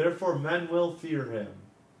 Therefore, men will fear Him.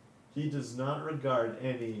 He does not regard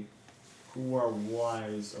any who are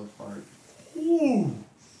wise of heart. Ooh!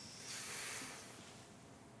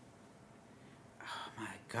 Oh my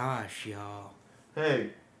gosh, y'all.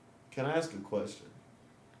 Hey, can I ask a question?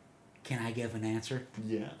 Can I give an answer?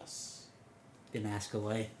 Yes. Then ask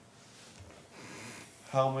away.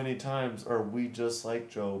 How many times are we just like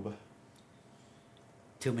Job?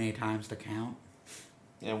 Too many times to count.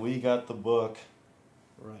 And we got the book.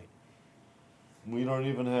 Right. We don't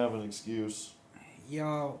even have an excuse.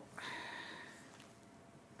 Y'all,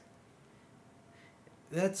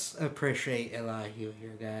 let's appreciate Elihu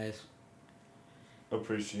here, guys.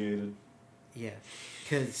 Appreciated. Yeah,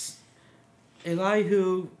 because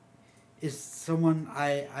Elihu is someone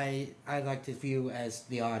I like to view as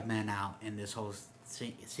the odd man out in this whole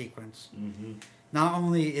sequence. Mm-hmm. Not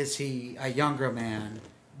only is he a younger man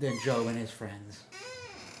than Job and his friends,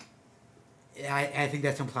 I think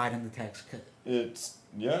that's implied in the text. It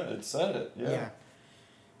said it. Yeah.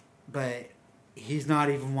 But he's not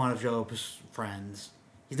even one of Job's friends.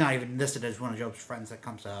 He's not even listed as one of Job's friends that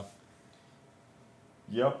comes up.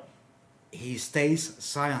 Yep. He stays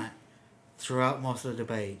silent throughout most of the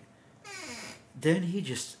debate. Then he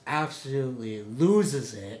just absolutely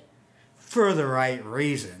loses it for the right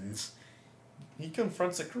reasons. He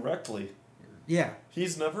confronts it correctly. Yeah.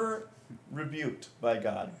 He's never rebuked by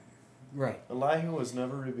God. Right. Elihu was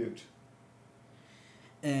never rebuked.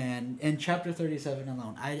 And in chapter 37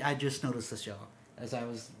 alone, I just noticed this, y'all, as I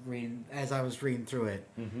was reading through it.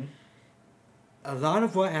 Mm-hmm. A lot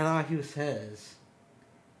of what Elihu says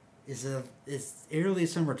is eerily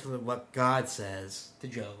similar to what God says to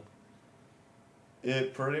Job.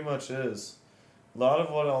 It pretty much is. A lot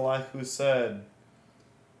of what Elihu said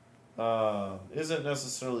isn't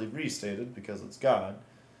necessarily restated because it's God.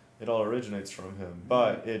 It all originates from Him,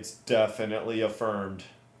 but it's definitely affirmed.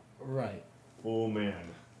 Right. Oh, man.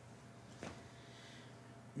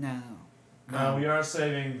 Now we are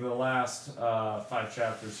saving the last 5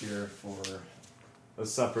 chapters here for a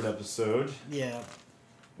separate episode. Yeah.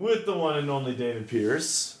 with the one and only David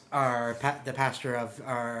Pierce. The pastor of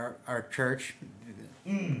our church.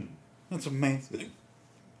 That's amazing.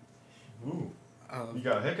 Ooh. You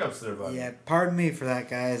got hiccups there, buddy. Yeah, pardon me for that,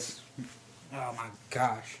 guys. Oh my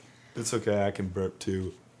gosh. It's okay, I can burp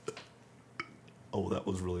too. Oh, that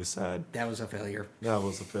was really sad. That was a failure. That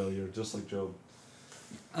was a failure, just like Job.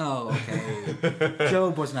 Oh, okay.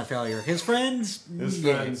 Job wasn't a failure. His friends? His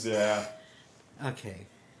friends, yeah. Okay.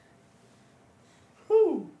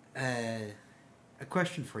 Whew. A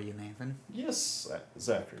question for you, Nathan. Yes,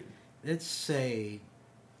 Zachary. Let's say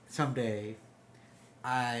someday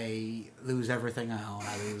I lose everything I own.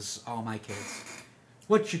 I lose all my kids.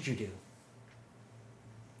 What should you do?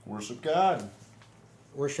 Worship God.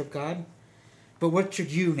 Worship God? But what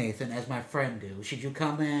should you, Nathan, as my friend, do? Should you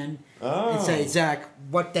come in and say, Zach,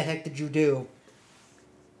 what the heck did you do?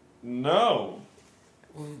 No.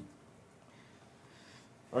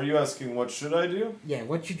 Are you asking what should I do? Yeah,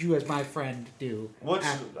 what should you as my friend do? What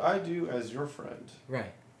should I do as your friend?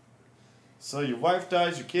 Right. So your wife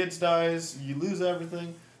dies, your kids dies, you lose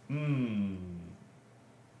everything? I'm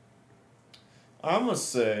going to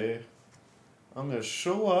say, I'm going to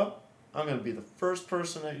show up. I'm going to be the first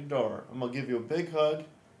person at your door. I'm going to give you a big hug.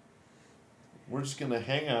 We're just going to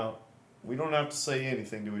hang out. We don't have to say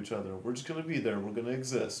anything to each other. We're just going to be there. We're going to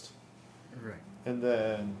exist. Right. And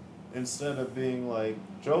then, instead of being like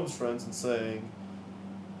Job's friends and saying,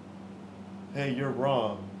 hey, you're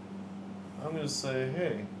wrong, I'm going to say,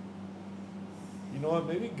 hey, you know what?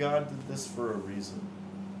 Maybe God did this for a reason.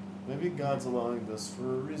 Maybe God's allowing this for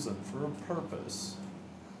a reason, for a purpose.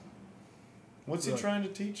 What's he trying to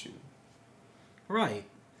teach you? Right.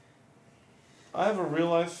 I have a real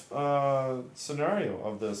life scenario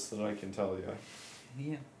of this that I can tell you.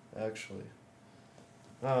 Yeah. Actually.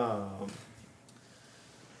 I'll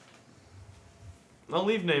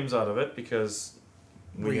leave names out of it because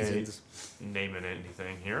we ain't naming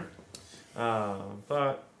anything here.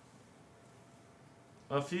 But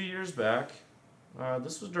a few years back,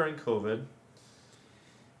 this was during COVID.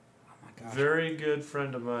 Very good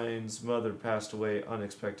friend of mine's mother passed away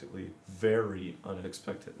unexpectedly. Very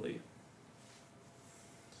unexpectedly.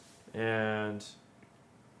 And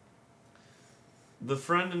the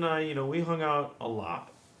friend and I, we hung out a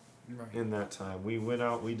lot in that time. We went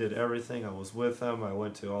out, we did everything. I was with them. I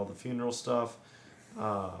went to all the funeral stuff.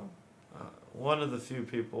 One of the few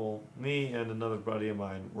people, me and another buddy of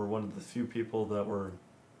mine, were one of the few people that were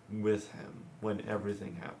with him when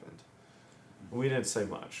everything happened. We didn't say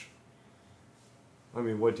much. I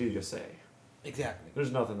mean, what do you say? Exactly.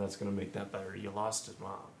 There's nothing that's going to make that better. You lost his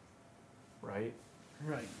mom, right?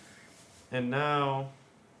 Right. And now,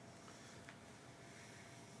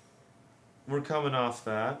 we're coming off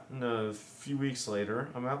that, and a few weeks later,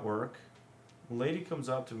 I'm at work. A lady comes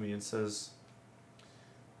up to me and says,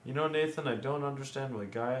 Nathan, I don't understand why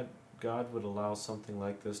God would allow something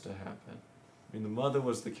like this to happen. I mean, the mother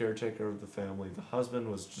was the caretaker of the family. The husband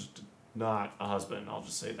was just not a husband, I'll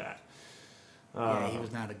just say that. Yeah, he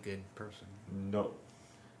was not a good person. No.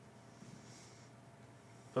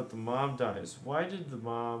 But the mom dies. Why did the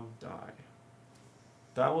mom die?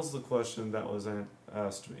 That was the question that was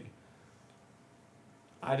asked me.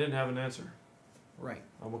 I didn't have an answer. Right.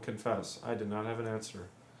 I will confess. I did not have an answer.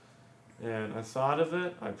 And I thought of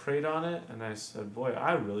it, I prayed on it, and I said, boy,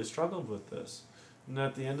 I really struggled with this. And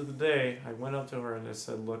at the end of the day, I went up to her and I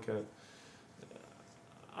said, look,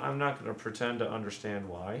 I'm not going to pretend to understand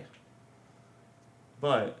why.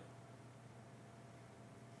 But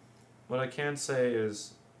what I can say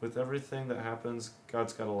is, with everything that happens,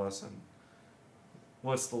 God's got a lesson.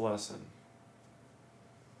 What's the lesson?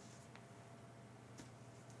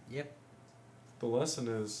 Yep. The lesson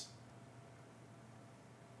is,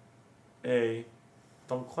 A,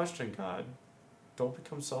 don't question God. Don't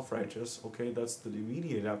become self-righteous. Okay, that's the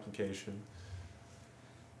immediate application.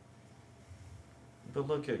 But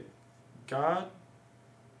look at God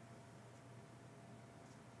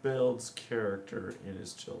builds character in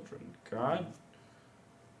his children. God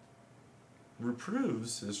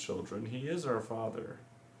reproves his children. He is our Father.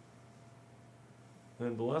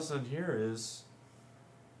 And the lesson here is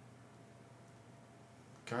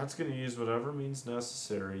God's going to use whatever means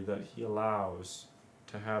necessary that he allows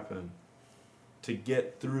to happen to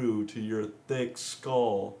get through to your thick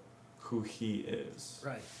skull who he is.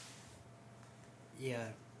 Right. Yeah.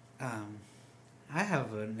 I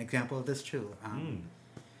have an example of this too.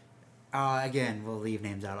 Again, we'll leave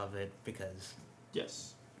names out of it because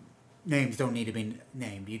yes, names don't need to be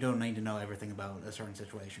named. You don't need to know everything about a certain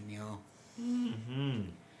situation, Mm-hmm.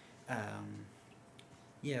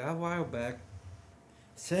 Yeah, a while back,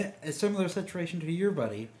 a similar situation to your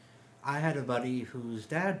buddy. I had a buddy whose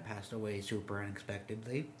dad passed away super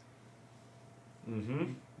unexpectedly.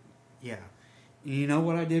 Mm-hmm. Yeah. You know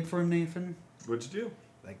what I did for him, Nathan? What'd you do?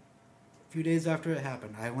 Like, a few days after it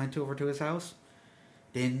happened, I went over to his house.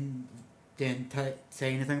 Didn't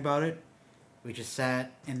say anything about it. We just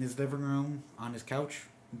sat in his living room on his couch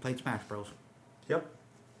and played Smash Bros. Yep.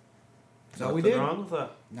 That's all we did. Nothing wrong with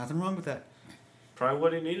that. Nothing wrong with that. Probably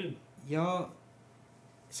what he needed. Y'all,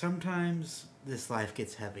 sometimes this life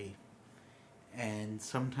gets heavy. And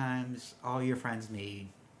sometimes all your friends need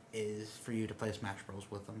is for you to play Smash Bros.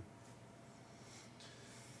 With them.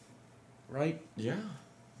 Right? Yeah.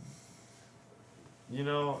 You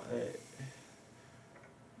know,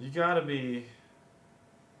 you gotta be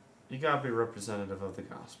representative of the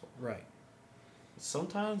gospel. Right.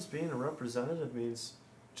 Sometimes being a representative means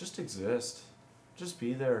just exist. Just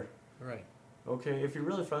be there. Right. Okay, if you're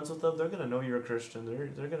really friends with them, they're gonna know you're a Christian.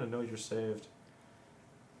 They're gonna know you're saved.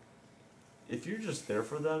 If you're just there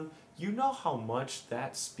for them, you know how much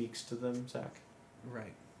that speaks to them, Zach.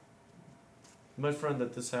 Right. My friend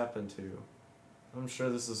that this happened to, I'm sure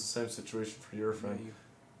this is the same situation for your friend. Right.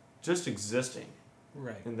 Just existing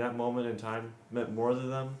Right. in that moment in time meant more to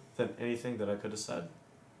them than anything that I could have said.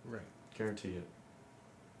 Right. Guarantee it.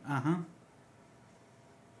 Uh-huh.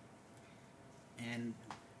 And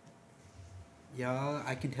y'all,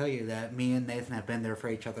 I can tell you that me and Nathan have been there for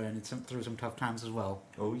each other, and it's through some tough times as well.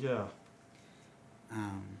 Oh yeah.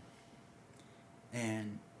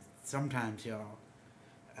 And sometimes, y'all,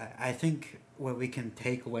 I think what we can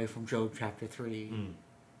take away from Job chapter 3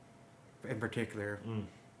 in particular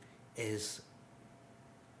is,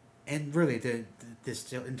 and really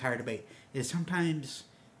this entire debate, is sometimes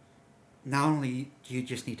not only do you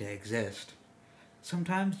just need to exist,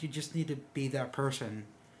 sometimes you just need to be that person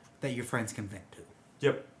that your friends can vent to.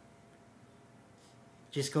 Yep.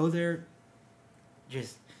 Just go there.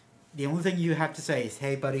 Just the only thing you have to say is,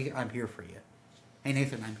 "Hey, buddy, I'm here for you. Hey,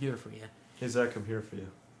 Nathan, I'm here for you." Hey Zach, I'm here for you.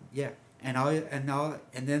 Yeah, and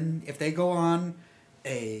then if they go on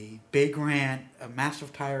a big rant, a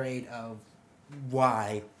massive tirade of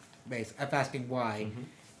why, of asking why,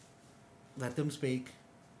 let them speak,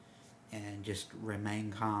 and just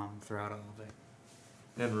remain calm throughout all of it.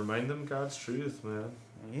 And remind them God's truth, man.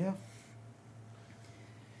 Yeah.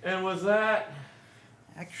 And with that,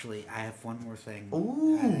 Actually, I have one more thing.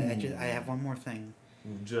 Ooh. I have one more thing.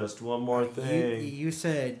 Just one more thing. You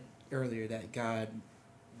said earlier that God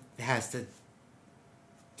has to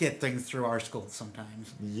get things through our schools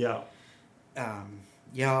sometimes. Yeah.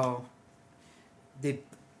 Y'all,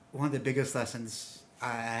 one of the biggest lessons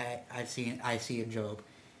I see in Job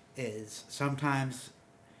is sometimes.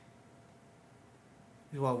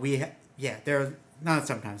 Well, there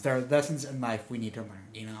are lessons in life we need to learn.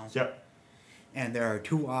 You know. Yep. And there are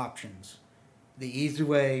two options: the easy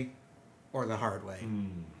way or the hard way.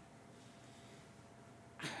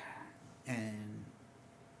 And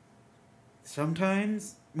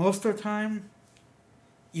sometimes, most of the time,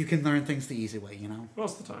 you can learn things the easy way, you know?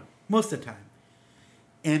 Most of the time. Most of the time.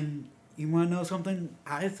 And you want to know something?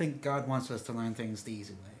 I think God wants us to learn things the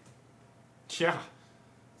easy way. Yeah.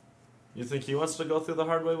 You think he wants to go through the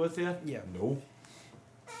hard way with you? Yeah. No.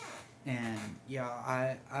 And yeah,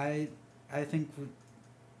 I think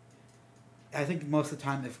most of the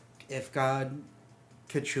time if God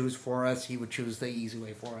could choose for us, he would choose the easy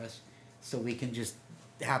way for us, so we can just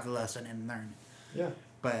have the lesson and learn. Yeah.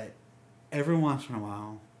 But every once in a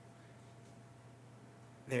while,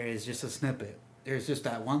 there is just a snippet. There's just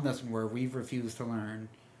that one lesson where we've refused to learn,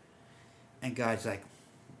 and God's like,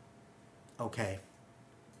 okay,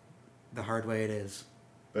 the hard way it is.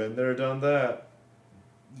 Been there, done that.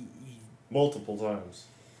 Multiple times.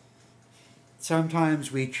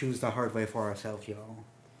 Sometimes we choose the hard way for ourselves, y'all.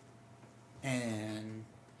 And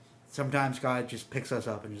sometimes God just picks us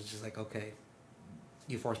up and is just like, okay,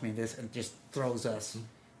 you forced me in this, and just throws us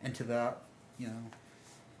into that, you know.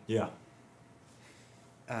 Yeah.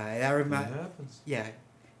 That happens. Yeah.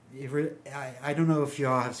 I don't know if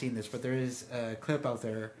y'all have seen this, but there is a clip out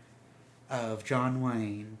there of John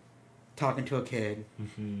Wayne talking to a kid,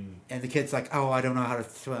 and the kid's like, "Oh, I don't know how to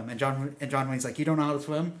swim," and John Wayne's like, "You don't know how to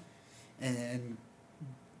swim?" And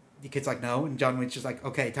the kid's like, "No," and John Wayne's just like,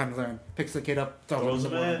 "Okay, time to learn." Picks the kid up, throws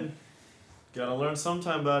him in. Gotta learn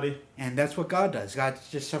sometime, buddy. And that's what God does. God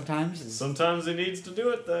just sometimes he needs to do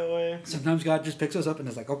it that way. Sometimes God just picks us up and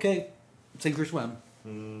is like, "Okay, sink or swim."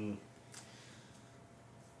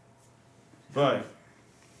 But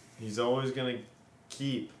he's always gonna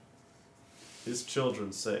keep his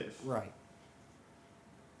children safe. Right.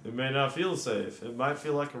 It may not feel safe. It might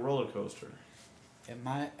feel like a roller coaster. It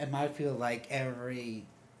might feel like every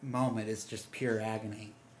moment is just pure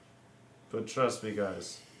agony. But trust me,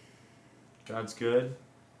 guys. God's good.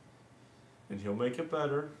 And He'll make it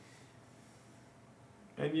better.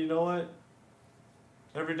 And you know what?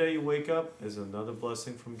 Every day you wake up is another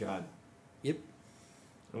blessing from God. Yep.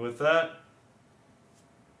 And with that,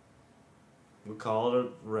 we'll call it a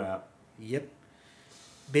wrap. Yep.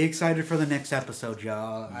 Be excited for the next episode,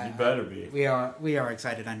 y'all. You better be. We are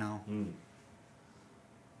excited, I know.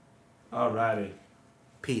 Alrighty.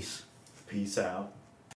 Peace. Peace out.